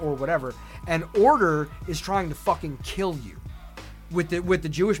order or whatever. And order is trying to fucking kill you. With the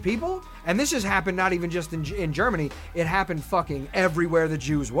Jewish people, and this has happened not even just in Germany, it happened fucking everywhere the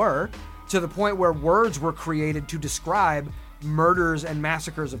Jews were, to the point where words were created to describe murders and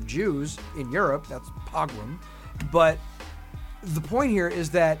massacres of Jews in Europe. That's pogrom. But the point here is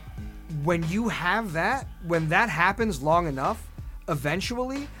that when you have that, when that happens long enough,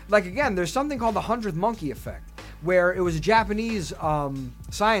 eventually, like, again, there's something called the 100th monkey effect, where it was a Japanese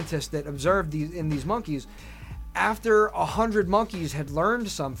scientist that observed in these monkeys. After 100 monkeys had learned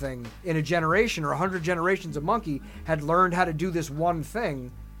something in a generation, or 100 generations of monkey had learned how to do this one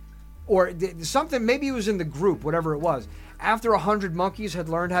thing, or something, maybe it was in the group, whatever it was. After 100 monkeys had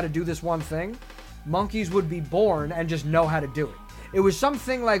learned how to do this one thing, monkeys would be born and just know how to do it. It was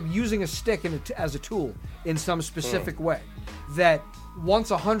something like using a stick as a tool in some specific way. That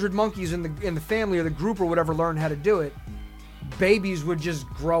once 100 monkeys in the family or the group or whatever learned how to do it, babies would just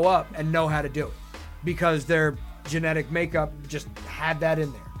grow up and know how to do it, because their genetic makeup just had that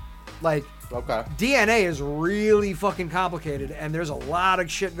in there. Like, Okay. DNA is really fucking complicated, and there's a lot of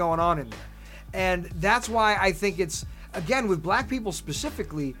shit going on in there. And that's why I think it's, again, with black people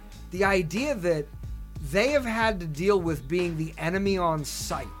specifically, the idea that they have had to deal with being the enemy on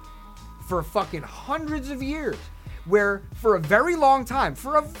sight for fucking hundreds of years, where for a very long time,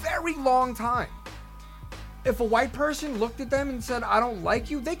 if a white person looked at them and said, I don't like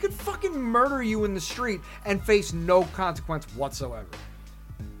you, they could fucking murder you in the street and face no consequence whatsoever.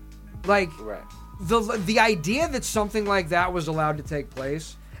 Like, Right. the idea that something like that was allowed to take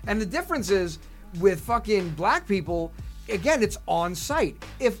place, and the difference is, with fucking black people, again, it's on sight.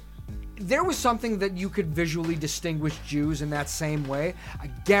 If there was something that you could visually distinguish Jews in that same way, I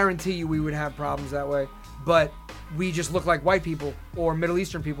guarantee you we would have problems that way. But we just look like white people or Middle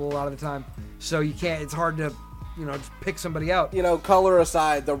Eastern people a lot of the time. So you can't, it's hard to, just pick somebody out. Color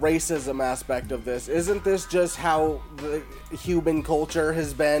aside, the racism aspect of this, isn't this just how the human culture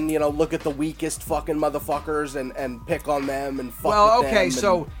has been? Look at the weakest fucking motherfuckers and pick on them and fuck with them. Well, okay,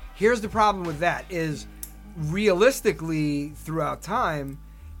 so here's the problem with that is, realistically, throughout time,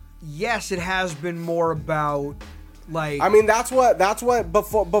 yes, it has been more about, like... I mean, that's what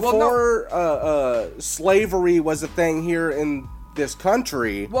before slavery was a thing here in this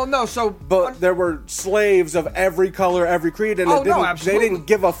country. Well, no, so... But there were slaves of every color, every creed, and they didn't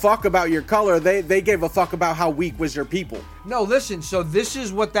give a fuck about your color. They gave a fuck about how weak was your people. No, listen, so this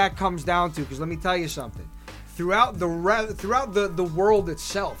is what that comes down to, because let me tell you something. Throughout the world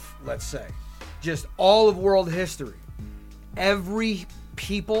itself, let's say, just all of world history, every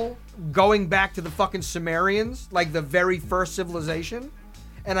people going back to the fucking Sumerians, like the very first civilization,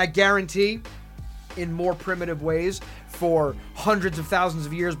 and I guarantee in more primitive ways for hundreds of thousands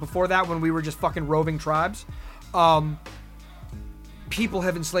of years before that, when we were just fucking roving tribes, people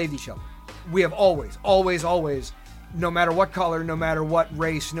have enslaved each other. We have always, no matter what color, no matter what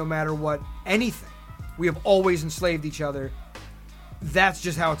race, no matter what anything, we have always enslaved each other. That's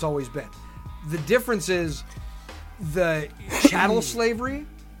just how it's always been. The difference is the chattel slavery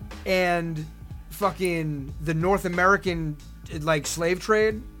and fucking the North American, like, slave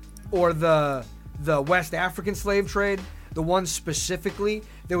trade, or the West African slave trade, the one specifically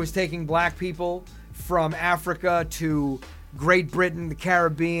that was taking black people from Africa to Great Britain, the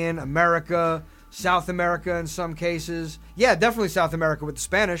Caribbean, America, South America in some cases. Yeah, definitely South America with the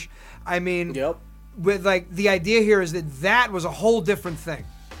Spanish. I mean, yep. With, like, the idea here is that was a whole different thing.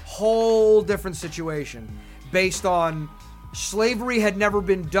 Whole different situation based on slavery had never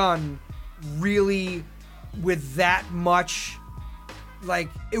been done really with that much, like,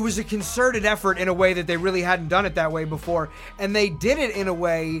 it was a concerted effort in a way that they really hadn't done it that way before, and they did it in a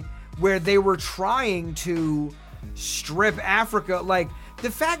way where they were trying to strip Africa, like,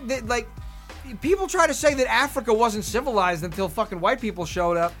 the fact that, like, people try to say that Africa wasn't civilized until fucking white people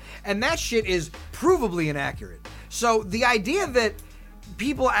showed up, and that shit is provably inaccurate. So the idea that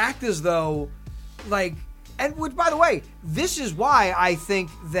people act as though, like, And which, by the way, this is why I think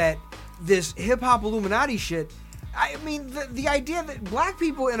that this hip-hop Illuminati shit, I mean, the idea that black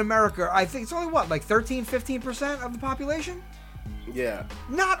people in America, I think it's only, what, like 13, 15% of the population? Yeah.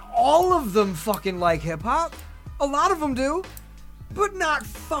 Not all of them fucking like hip-hop. A lot of them do. But not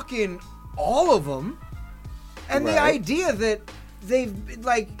fucking all of them. And the idea that they've,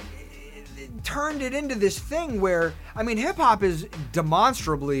 like, turned it into this thing where, I mean, hip-hop is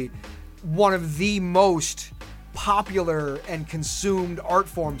demonstrably one of the most popular and consumed art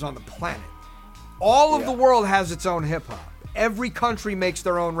forms on the planet. All of the world has its own hip-hop. Every country makes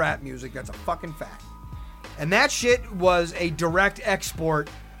their own rap music. That's a fucking fact. And that shit was a direct export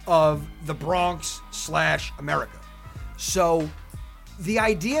of the Bronx / America. So the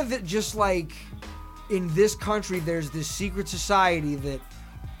idea that just like in this country there's this secret society that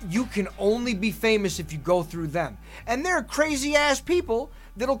you can only be famous if you go through them. And they're crazy ass people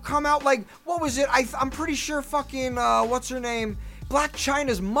that'll come out like, what was it? I'm pretty sure fucking, what's her name? Black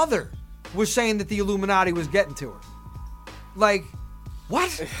China's mother was saying that the Illuminati was getting to her. Like,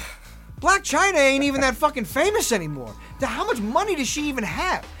 what? Black China ain't even that fucking famous anymore. How much money does she even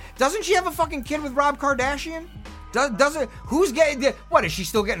have? Doesn't she have a fucking kid with Rob Kardashian? Doesn't, who's getting, what, is she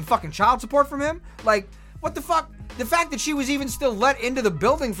still getting fucking child support from him? Like, what the fuck? The fact that she was even still let into the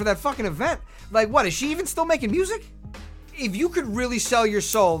building for that fucking event. Like, what, is she even still making music? If you could really sell your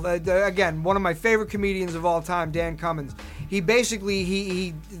soul, again, one of my favorite comedians of all time, Dan Cummins, he basically,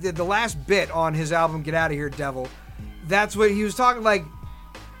 he did the last bit on his album, Get Outta Here, Devil. That's what he was talking, like,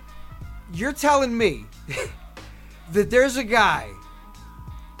 you're telling me that there's a guy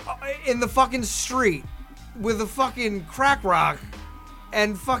in the fucking street with a fucking crack rock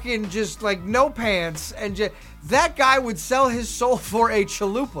and fucking just, like, no pants, and just, that guy would sell his soul for a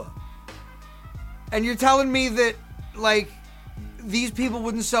chalupa. And you're telling me that, like, these people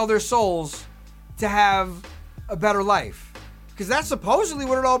wouldn't sell their souls to have a better life? Because that's supposedly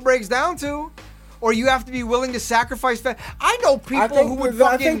what it all breaks down to. Or you have to be willing to sacrifice. I know people who would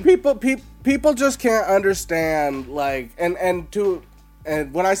fucking... I think people just can't understand, like, and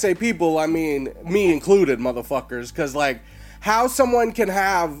when I say people, I mean me included, motherfuckers. Because, like, how someone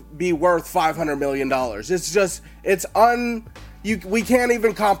can be worth $500 million. It's just, we can't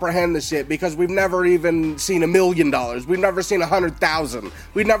even comprehend the shit because we've never even seen $1 million. We've never seen 100,000.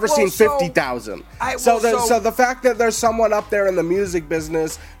 We've never seen 50,000. So the fact that there's someone up there in the music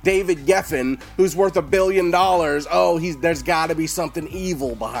business, David Geffen, who's worth $1 billion, there's got to be something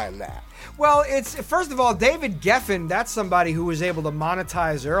evil behind that. Well, it's, first of all, David Geffen, that's somebody who was able to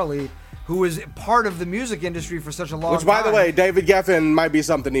monetize early, who was part of the music industry for such a long time. Which, by the way, David Geffen might be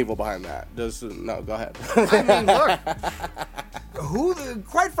something evil behind that. No, go ahead. I mean, look,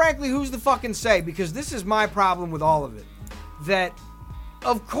 quite frankly, who's to fucking say? Because this is my problem with all of it. That,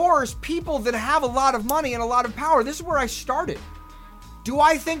 of course, people that have a lot of money and a lot of power, this is where I started. Do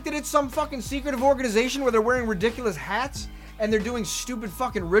I think that it's some fucking secretive organization where they're wearing ridiculous hats and they're doing stupid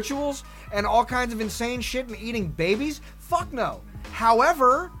fucking rituals and all kinds of insane shit and eating babies? Fuck no.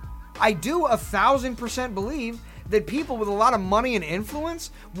 However, I do 1,000% believe that people with a lot of money and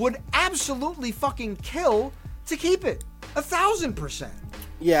influence would absolutely fucking kill to keep it. 1,000%.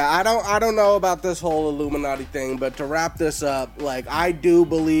 Yeah, I don't know about this whole Illuminati thing, but to wrap this up, like, I do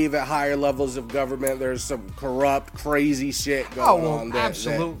believe at higher levels of government there's some corrupt, crazy shit going on.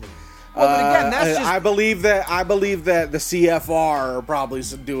 Absolutely. Well, but again, that's just... I believe that the CFR are probably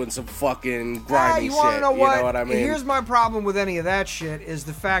doing some fucking grimy shit. You know what I mean? Here's my problem with any of that shit is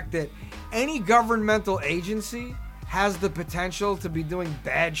the fact that any governmental agency has the potential to be doing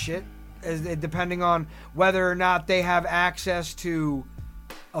bad shit, depending on whether or not they have access to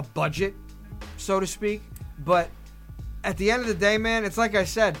a budget, so to speak. But at the end of the day, man, it's like I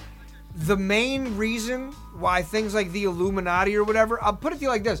said, the main reason why things like the Illuminati or whatever, I'll put it to you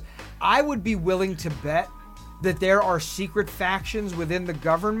like this. I would be willing to bet that there are secret factions within the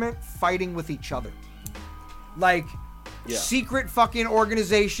government fighting with each other. Like, secret fucking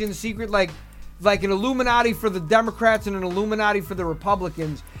organizations, secret, like an Illuminati for the Democrats and an Illuminati for the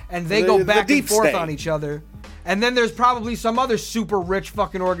Republicans, and they go back and forth on each other. And then there's probably some other super rich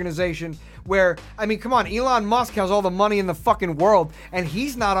fucking organization where, I mean, come on, Elon Musk has all the money in the fucking world, and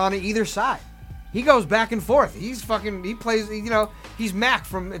he's not on either side. He goes back and forth. He plays, he's Mac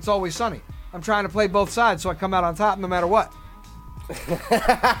from It's Always Sunny. I'm trying to play both sides so I come out on top no matter what.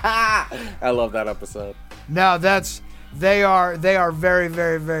 I love that episode. No, they are very,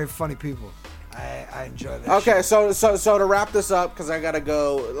 very, very funny people. I enjoy that. Okay, shit. So to wrap this up, because I gotta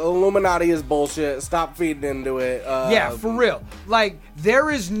go. Illuminati is bullshit. Stop feeding into it. Yeah, for real. Like, there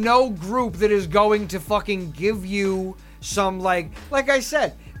is no group that is going to fucking give you some, like I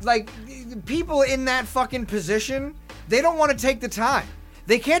said, like, people in that fucking position, they don't want to take the time.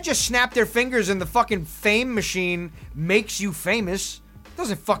 They can't just snap their fingers and the fucking fame machine makes you famous. It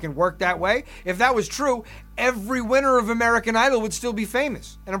doesn't fucking work that way. If that was true, every winner of American Idol would still be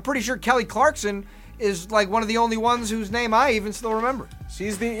famous. And I'm pretty sure Kelly Clarkson is like one of the only ones whose name I even still remember.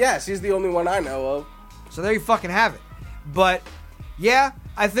 She's the only one I know of. So there you fucking have it. But yeah,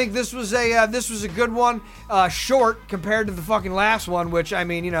 I think this was a good one. Short compared to the fucking last one, which, I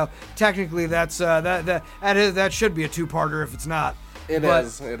mean, you know, technically that's that should be a two-parter if it's not. It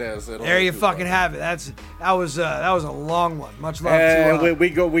is. There you fucking have it. That was a long one. Much love and to.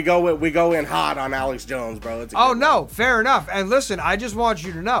 We go in hot on Alex Jones, bro. It's a good no, one. fair enough. And listen, I just want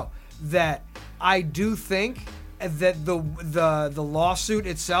you to know that I do think that the lawsuit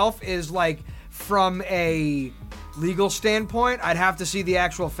itself is, like, from a legal standpoint, I'd have to see the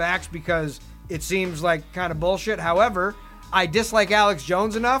actual facts because it seems like kind of bullshit. However, I dislike Alex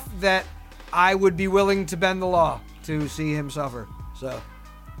Jones enough that I would be willing to bend the law to see him suffer. So,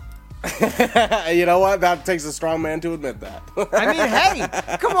 you know what? That takes a strong man to admit that. I mean,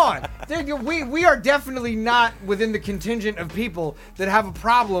 hey, come on. We are definitely not within the contingent of people that have a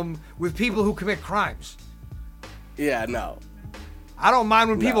problem with people who commit crimes. Yeah, no. I don't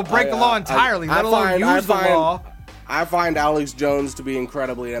mind when people break the law entirely, let alone use the law. I find Alex Jones to be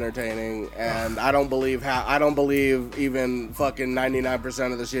incredibly entertaining, and I don't believe even fucking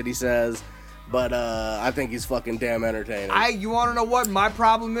 99% of the shit he says. But I think he's fucking damn entertaining. You want to know what my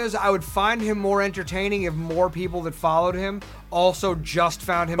problem is? I would find him more entertaining if more people that followed him also just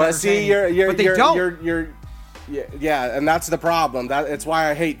found him entertaining. But they don't. Yeah, and that's the problem. It's why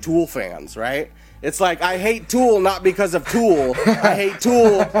I hate Tool fans, right? It's like, I hate Tool not because of Tool. I hate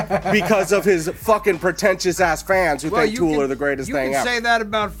Tool because of his fucking pretentious-ass fans who think Tool are the greatest thing ever. You can say that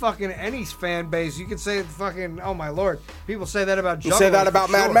about fucking any fan base. You can say fucking, oh my lord. People say that about Juggalos. You say that about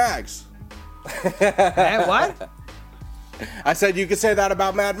Mad Max. Man, what? I said you could say that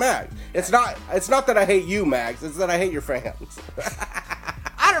about Mad Max. It's not that I hate you, Max. It's that I hate your fans.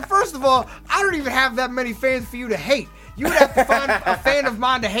 First of all, I don't even have that many fans for you to hate. You would have to find a fan of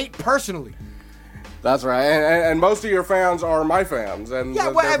mine to hate personally. That's right, and most of your fans are my fans, and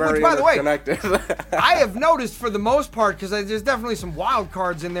they're very connected. I have noticed for the most part, because there's definitely some wild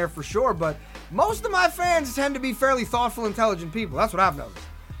cards in there for sure, but most of my fans tend to be fairly thoughtful, intelligent people. That's what I've noticed.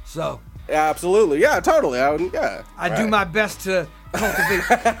 So. Yeah, absolutely. Yeah, totally. I do my best to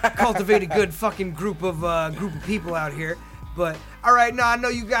cultivate a good fucking group of people out here. But all right, no, I know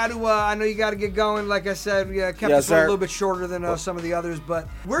you got to get going. Like I said, we kept this one a little bit shorter than some of the others, but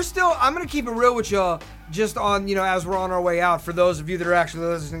I'm gonna keep it real with y'all, just on, you know, as we're on our way out. For those of you that are actually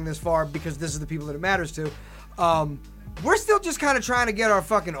listening this far, because this is the people that it matters to. We're still just kind of trying to get our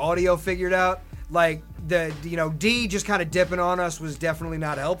fucking audio figured out. Like D just kind of dipping on us was definitely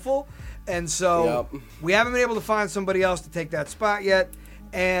not helpful. And so we haven't been able to find somebody else to take that spot yet.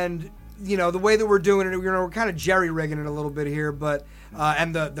 And, you know, the way that we're doing it, we're kind of jerry-rigging it a little bit here. But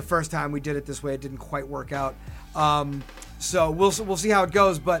and the first time we did it this way, it didn't quite work out. So we'll see how it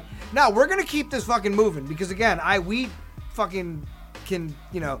goes. But no, we're going to keep this fucking moving. Because, again, we fucking can,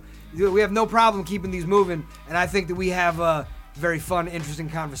 you know, we have no problem keeping these moving. And I think that we have very fun, interesting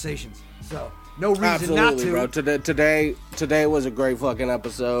conversations. So. No reason not to. Bro. Today was a great fucking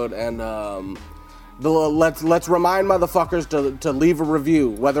episode, and let's remind motherfuckers to leave a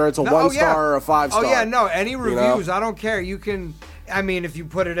review, whether it's a 1-star or a 5-star. Oh yeah, no, any reviews, I don't care. You can. I mean, if you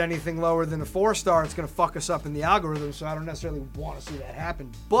put it anything lower than a 4-star, it's gonna fuck us up in the algorithm. So I don't necessarily want to see that happen.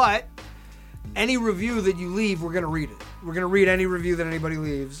 But any review that you leave, we're gonna read it. We're gonna read any review that anybody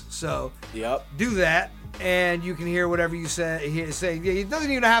leaves. So do that. And you can hear whatever you say. It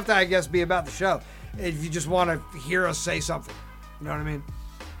doesn't even have to, I guess, be about the show. If you just want to hear us say something, you know what I mean?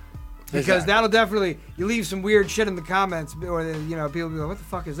 Because that'll definitely, you leave some weird shit in the comments, or you know, people be like, "What the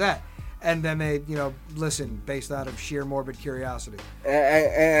fuck is that?" And then they, you know, listen based out of sheer morbid curiosity.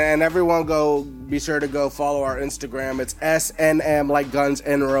 And everyone be sure to go follow our Instagram. It's SNM like Guns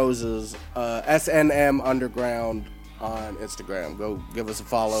N' Roses, SNM Underground. On Instagram, go give us a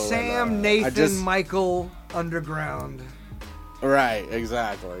follow. Nathan Michael Underground. Right,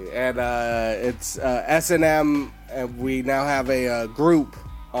 exactly, and it's S&M, and we now have a group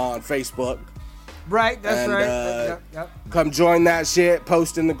on Facebook. Right, that's right. Yep. Come join that shit.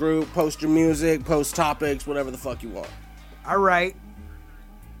 Post in the group. Post your music. Post topics. Whatever the fuck you want. All right.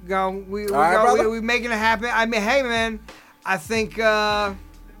 We making it happen. I mean, hey man, I think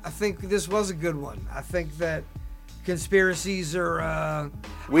this was a good one. I think that. Conspiracies are.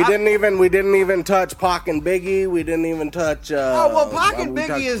 We didn't even touch Pac and Biggie. We didn't even touch. Pac and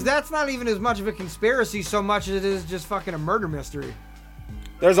Biggie that's not even as much of a conspiracy so much as it is just fucking a murder mystery.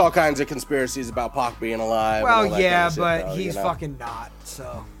 There's all kinds of conspiracies about Pac being alive. Well, and all that yeah, kind of shit, but though, he's you know? fucking not,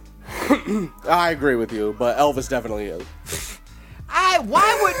 so. I agree with you, but Elvis definitely is.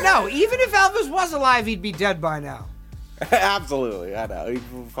 Why would, no, even if Elvis was alive, he'd be dead by now. Absolutely, I know.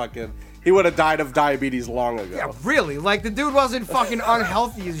 He would have died of diabetes long ago. Yeah, really, like, the dude wasn't fucking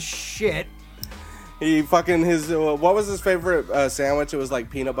unhealthy as shit. He fucking, what was his favorite sandwich? It was like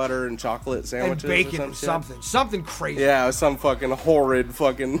peanut butter and chocolate sandwiches. And bacon or something crazy. Yeah, it was some fucking horrid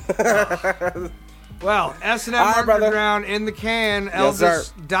fucking. Well, S&M All right, brother. Underground in the can. Yes, Elvis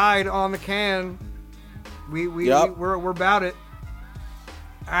sir. died on the can. Yep. We're about it.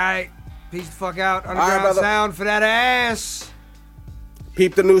 All right, peace the fuck out. right, Underground brother. sound for that ass.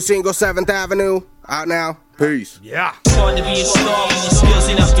 Peep the new single 7th Avenue out now. Peace. Yeah. Born to be a star when your skills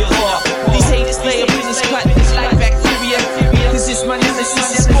enough to fall. These haters lay up in this cut like bacteria. Cause it's my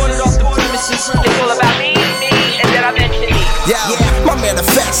nemesis, escorted off the premises. It's all about me, and then I mention me. Yeah, my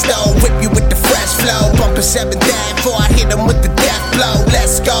manifesto, whip you with the fresh flow. Bumpin' 7th Ave before I hit them with the death blow.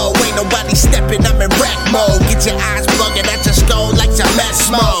 Let's go, ain't nobody stepping, I'm in wreck mode. Get your eyes bugging at your skull like some mess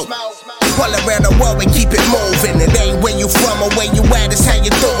smoke. All around the world, we keep it moving. It ain't where you from or where you at, it's how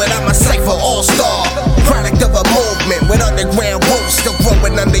you do it. I'm a cypher all-star, product of a movement with underground roots still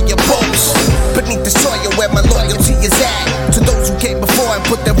growing under your boots. Beneath the soil where my loyalty is at. To those who came before and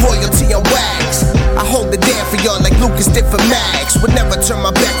put their royalty on wax. I hold it down for y'all like Lucas did for Max. Would never turn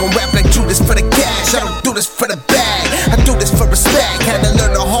my back on rap like Judas for the cash. I don't do this for the bag, I do this for respect. Had to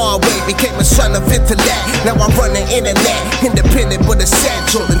learn the hard way, became a son of intellect. Now I run the internet, independent but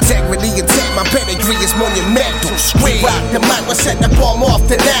essential. Integrity intact, my pedigree is monumental. We rock the mic, we'll set the bomb off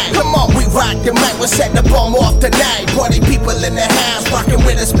tonight. Come on, we rock the mic, we'll set the bomb off tonight. Party people in the house, rockin'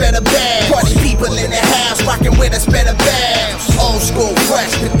 with us better bands. Party people in the house, rockin' with us better bands. Old school,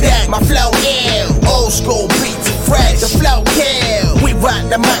 fresh to that, my flow ill. Old school beats and fresh, the flow kill. We rock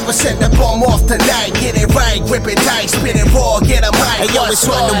the mic, we'll set the bomb off tonight. Get it right, grip it tight, spin it raw, get 'em high. Hey yo, it's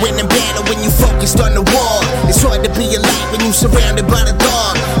hard to win the battle when you focused on the war. It's hard to be a light when you surrounded by the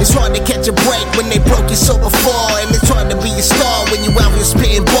dark. It's hard to catch a break when they broke you so before. And it's hard to be a star when you out here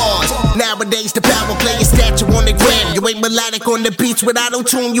spitting bars. Nowadays the power play is statue on the gram. You ain't melodic on the beats with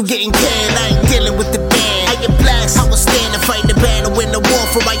auto-tune, you getting canned. I ain't dealing with the band, I get blessed. I will stand and fight the battle in the war,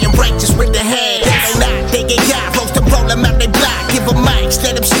 for I am righteous with the hand. They don't knock, they get got, roast them, roll them out they block. Give them mics,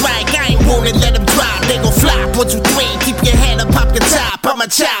 let them strike, I ain't wounded, let them drop. They gon' flop, 1, 2, 3, keep your head up, pop your top. I'm a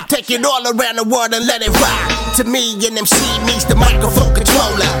chop, take it all around the world and let it rock. To me, an MC means the microphone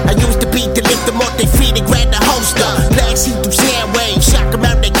controller. I used to beat to lift them off their feet and grab the holster. Black see through sound waves, shock them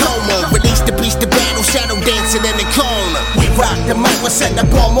out they coma. Release the beast to battle, shadow dancing in the corner. We rock the mic, we'll set the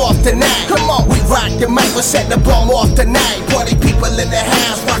bomb off tonight. Come on, we rock the mic, we'll set the bomb off tonight. Party people in the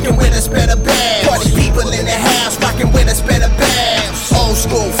house, rockin' with us better bands. Party people in the house, rockin' with us better bands. Old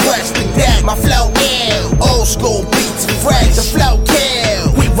school, fresh to death, my flow ill. Old school beats and fresh, the flow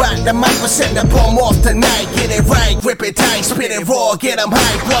kill. We rock the mic, we'll set the bomb off tonight. Get it right, grip it tight, spit it raw, get 'em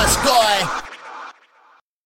high, blood sky.